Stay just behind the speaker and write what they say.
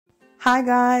Hi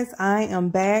guys, I am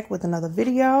back with another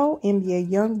video. NBA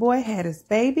Youngboy had his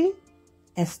baby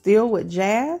and still with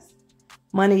Jazz.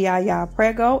 MoneyYaya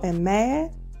PREGGO M mad.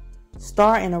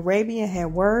 Starr Arabian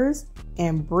had words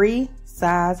and Bri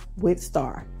sides with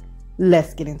Starr.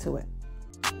 Let's get into it.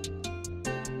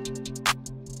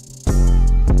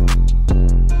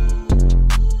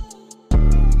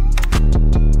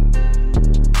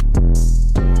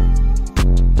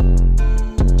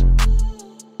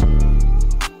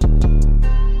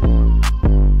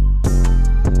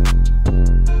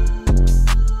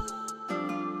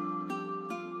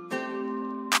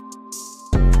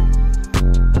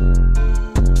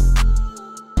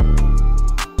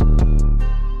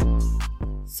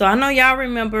 So I know y'all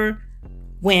remember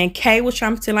when Kay was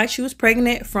trying to pretend like she was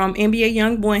pregnant from NBA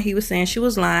Youngboy and he was saying she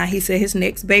was lying. He said his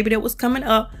next baby that was coming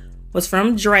up was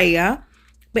from Drea.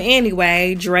 But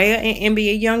anyway, Drea and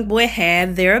NBA Youngboy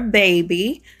had their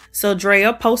baby. So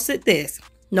Drea posted this.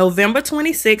 November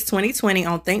 26, 2020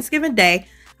 on Thanksgiving Day,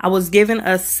 I was given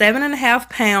a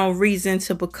 7.5-pound reason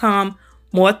to become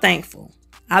more thankful.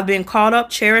 I've been caught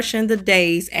up cherishing the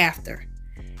days after.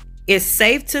 It's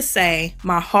safe to say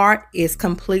my heart is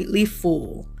completely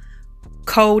full.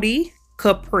 Cody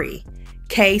Capri,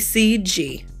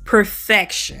 KCG,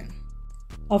 perfection.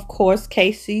 Of course,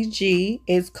 KCG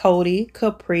is Cody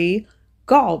Capri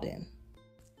Golden.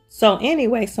 So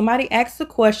anyway, somebody asked a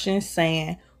question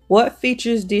saying, what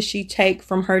features did she take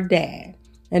from her dad?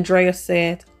 Andrea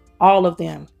said, all of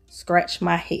them. Scratch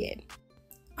my head.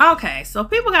 Okay, so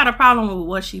people got a problem with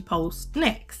what she posts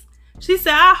next. She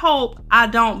said, I hope I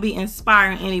don't be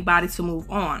inspiring anybody to move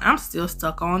on. I'm still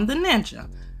stuck on the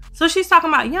ninja. So she's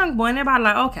talking about Youngboy and everybody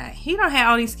like, okay, he done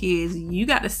had all these kids. You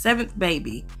got the 7th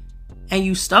baby and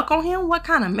you stuck on him? What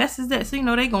kind of mess is that? So, you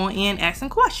know, they going in asking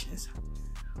questions.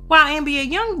 While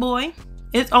NBA Youngboy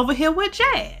is over here with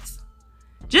Jazz.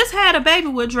 Just had a baby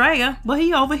with Drea, but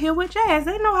he over here with Jazz.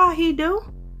 They know how he do.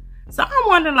 So I'm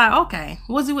wondering like, okay,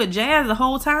 was he with Jazz the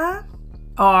whole time?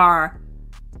 Or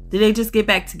did they just get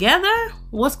back together?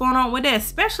 What's going on with that?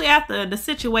 Especially after the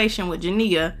situation with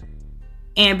Jania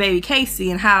and baby Casey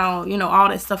and how, you know, all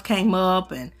that stuff came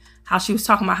up and how she was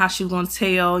talking about how she was going to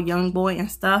tell Youngboy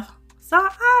and stuff. So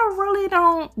I really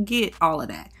don't get all of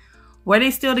that. Were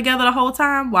they still together the whole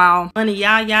time? While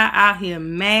MoneyYaya out here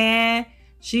mad.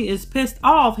 She is pissed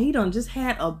off. He done just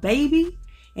had a baby.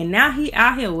 And now he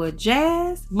out here with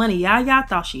Jazz. MoneyYaya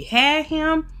thought she had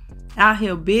him. Out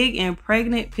here big and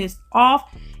pregnant, pissed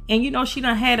off. And, you know, she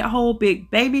done had a whole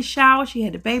big baby shower. She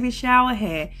had the baby shower,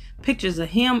 had pictures of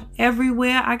him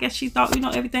everywhere. I guess she thought, you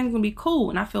know, everything was going to be cool.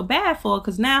 And I feel bad for her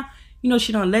because now, you know,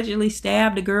 she done allegedly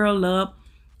stabbed the girl up.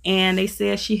 And they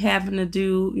said she having to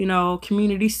do, you know,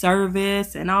 community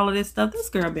service and all of this stuff. This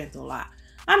girl been through a lot.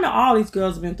 I know all these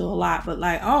girls have been through a lot. But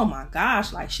like, oh my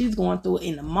gosh, like she's going through it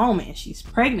in the moment. And she's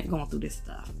pregnant going through this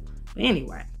stuff. But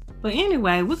anyway,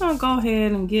 we're going to go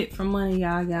ahead and get from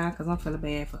MoneyYaya because I'm feeling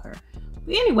bad for her.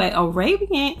 But anyway,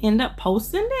 Arabian ended up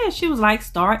posting this. She was like,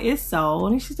 Starr is so,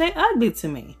 and she said, ugly to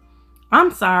me. I'm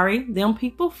sorry, them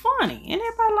people funny. And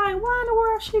everybody like, why in the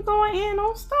world is she going in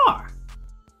on Starr?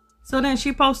 So then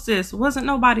she posts this, wasn't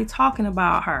nobody talking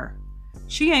about her.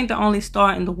 She ain't the only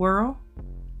star in the world,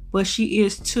 but she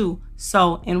is too.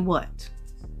 So, and what?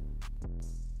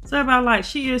 So everybody like,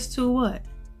 she is too what?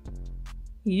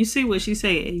 You see what she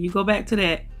said. You go back to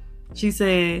that. She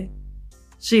said,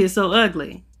 she is so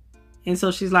ugly. And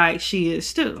so she's like, she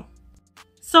is too.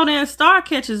 So then Starr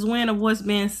catches wind of what's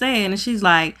being said. And she's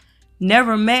like,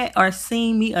 never met or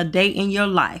seen me a day in your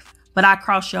life. But I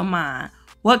cross your mind.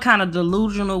 What kind of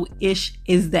delusional-ish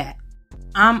is that?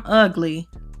 I'm ugly,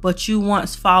 but you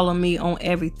once followed me on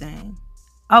everything.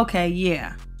 Okay,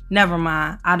 yeah. Never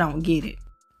mind. I don't get it.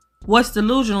 What's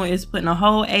delusional is putting a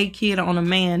whole kid on a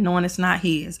man knowing it's not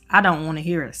his. I don't want to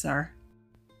hear it, sir.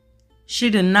 She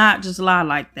did not just lie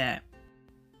like that.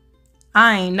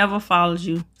 I ain't never followed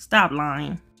you. Stop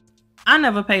lying. I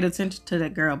never paid attention to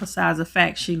that girl besides the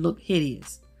fact she looked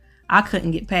hideous. I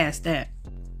couldn't get past that.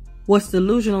 What's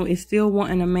delusional is still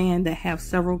wanting a man that have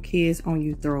several kids on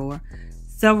you, thrower.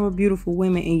 Several beautiful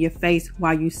women in your face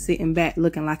while you sitting back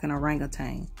looking like an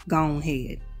orangutan. Gone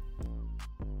head.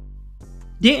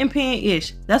 Didn't pin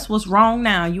ish. That's what's wrong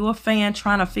now. You a fan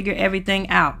trying to figure everything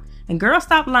out. And girl,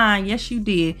 stop lying. Yes, you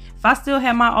did. If I still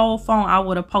had my old phone, I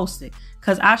would have posted.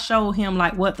 Because I showed him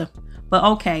like what the... But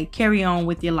okay, carry on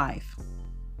with your life.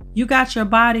 You got your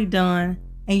body done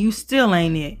and you still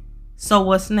ain't it. So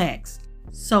what's next?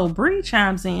 So Bri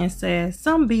chimes in and says,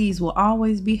 some bees will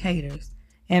always be haters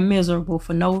and miserable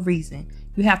for no reason.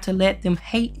 You have to let them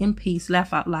hate in peace.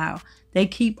 Laugh out loud. They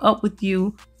keep up with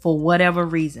you for whatever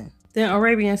reason. Then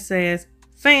Arabian says,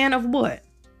 Fan of what?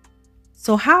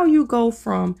 So how you go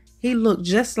from he looked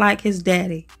just like his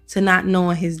daddy to not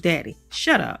knowing his daddy?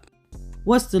 Shut up.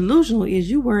 What's delusional is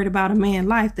you worried about a man's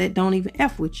life that don't even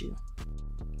F with you.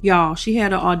 Y'all, she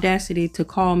had the audacity to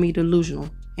call me delusional,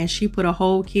 and she put a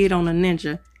whole kid on a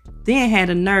ninja, then had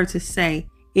the nerve to say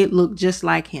it looked just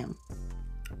like him.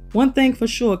 One thing for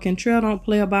sure, Kentrell don't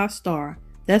play about Starr.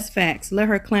 That's facts. Let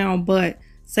her clown butt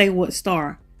say what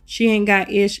Starr. She ain't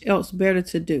got ish else better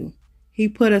to do. He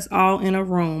put us all in a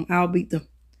room. I'll beat them.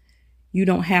 You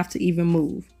don't have to even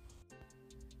move.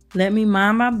 Let me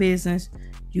mind my business.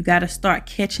 You got to start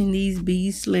catching these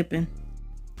bees slipping.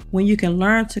 When you can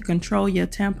learn to control your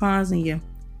tampons and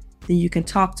then you can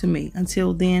talk to me.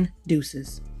 Until then,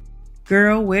 deuces.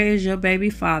 Girl, where is your baby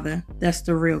father? That's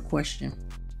the real question.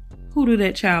 Who do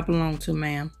that child belong to,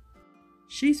 ma'am?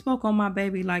 She spoke on my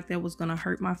baby like that was gonna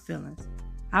hurt my feelings.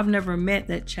 I've never met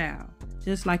that child,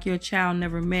 just like your child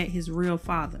never met his real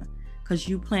father, cause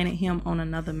you planted him on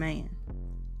another man.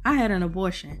 I had an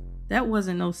abortion. That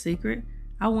wasn't no secret.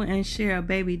 I wouldn't share a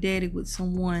baby daddy with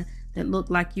someone that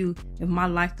looked like you if my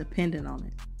life depended on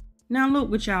it. Now look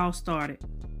what y'all started.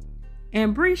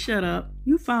 And Bri, shut up.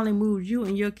 You finally moved you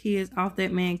and your kids off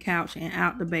that man couch and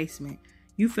out the basement.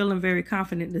 You feeling very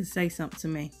confident to say something to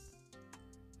me.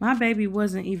 My baby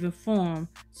wasn't even formed,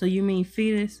 so you mean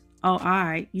fetus? Oh,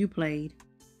 alright, you played.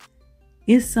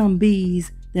 It's some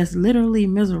bees that's literally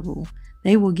miserable.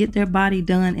 They will get their body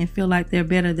done and feel like they're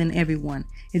better than everyone.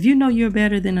 If you know you're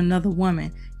better than another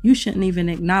woman, you shouldn't even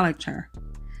acknowledge her.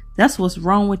 That's what's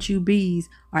wrong with you bees,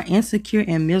 are insecure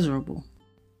and miserable.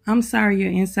 I'm sorry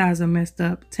your insides are messed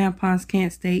up, tampons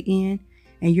can't stay in,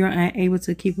 and you're unable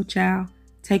to keep a child.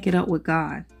 Take it up with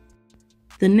God.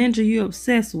 The ninja you're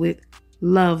obsessed with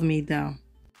love me though.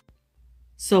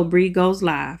 So Bri goes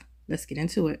live. Let's get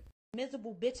into it.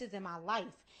 Miserable bitches in my life.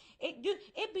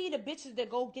 It be the bitches that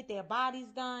go get their bodies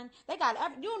done. You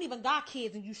don't even got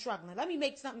kids and you struggling. Let me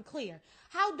make something clear.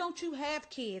 How don't you have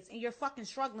kids and you're fucking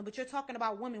struggling, but you're talking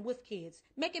about women with kids?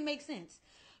 Make it make sense.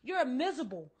 You're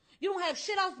miserable. You don't have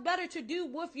shit else better to do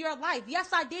with your life. Yes,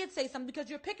 I did say something because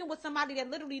you're picking with somebody that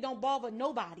literally don't bother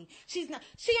nobody. She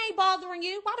ain't bothering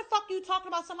you. Why the fuck are you talking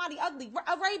about somebody ugly?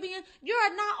 Arabian,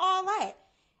 you're not all that.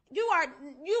 You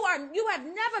have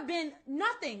never been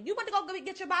nothing. You want to go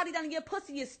get your body done and your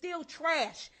pussy is still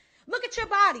trash. Look at your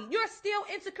body. You're still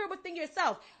insecure within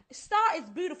yourself. Starr is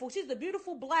beautiful. She's a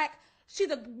beautiful black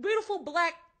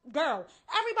girl.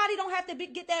 Everybody don't have to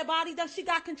get their body done. She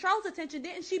got Control's attention,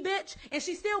 didn't she, bitch? And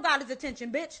she still got his attention,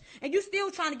 bitch. And you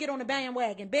still trying to get on the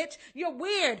bandwagon, bitch. You're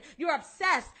weird. You're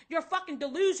obsessed. You're fucking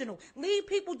delusional. Leave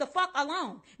people the fuck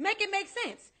alone. Make it make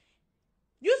sense.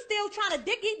 You still trying to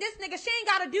dick eat this nigga. She ain't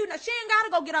got to do nothing. She ain't got to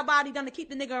go get her body done to keep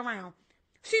the nigga around.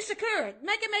 She's secured.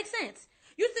 Make it make sense.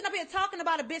 You sitting up here talking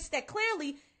about a bitch that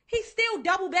clearly he still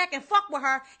double back and fuck with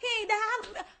her. He ain't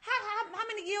how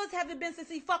many years have it been since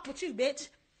he fucked with you, bitch?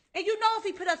 And you know if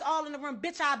he put us all in the room,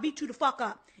 bitch, I'll beat you the fuck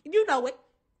up. You know it.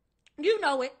 You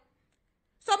know it.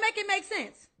 So make it make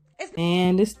sense.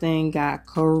 Man, this thing got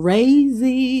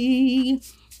crazy.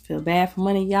 Feel bad for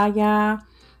MoneyYaya.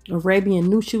 Arabian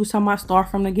knew she was talking about Starr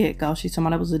from the get-go. She talking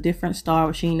about it was a different Starr,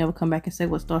 but she ain't never come back and say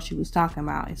what Starr she was talking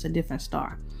about. It's a different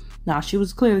Starr. Now, she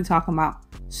was clearly talking about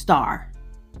Starr.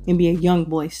 NBA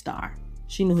Youngboy Starr.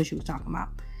 She knew who she was talking about.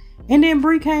 And then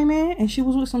Bri came in and she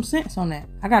was with some sense on that.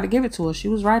 I got to give it to her. She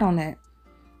was right on that.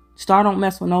 Starr don't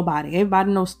mess with nobody.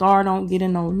 Everybody knows Starr don't get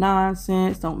in no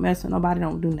nonsense. Don't mess with nobody.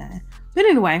 Don't do nothing. But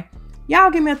anyway,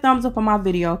 y'all give me a thumbs up on my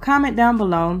video. Comment down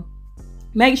below.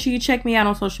 Make sure you check me out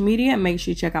on social media. And make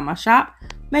sure you check out my shop.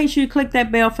 Make sure you click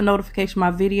that bell for notification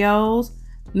of my videos.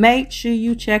 Make sure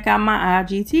you check out my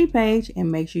IGT page.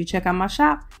 And make sure you check out my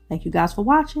shop. Thank you guys for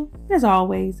watching. As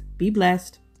always, be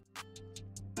blessed.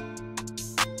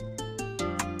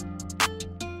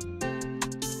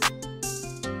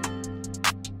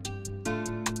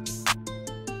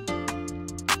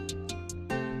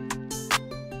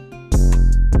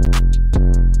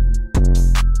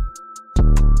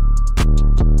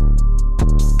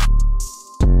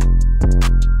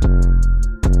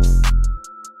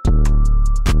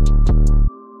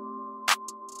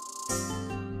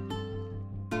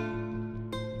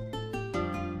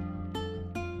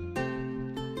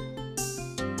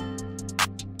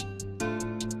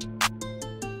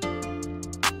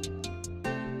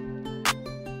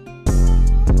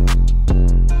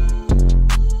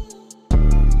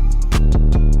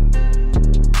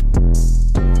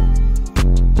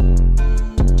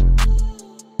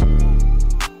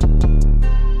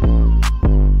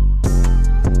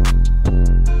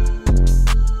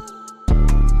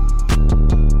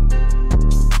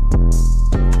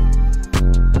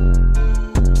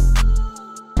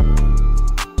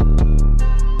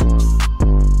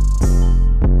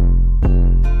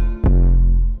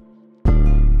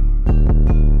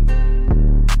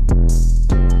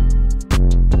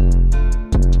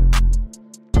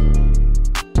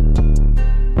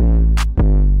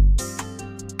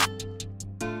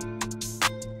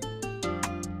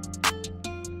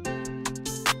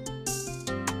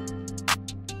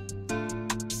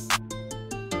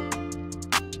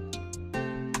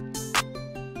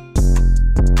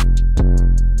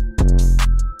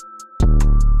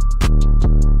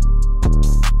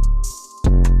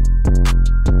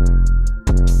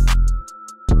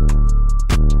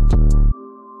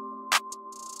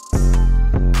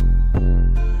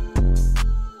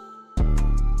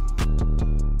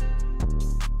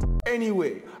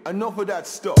 Anyway, enough of that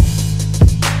stuff.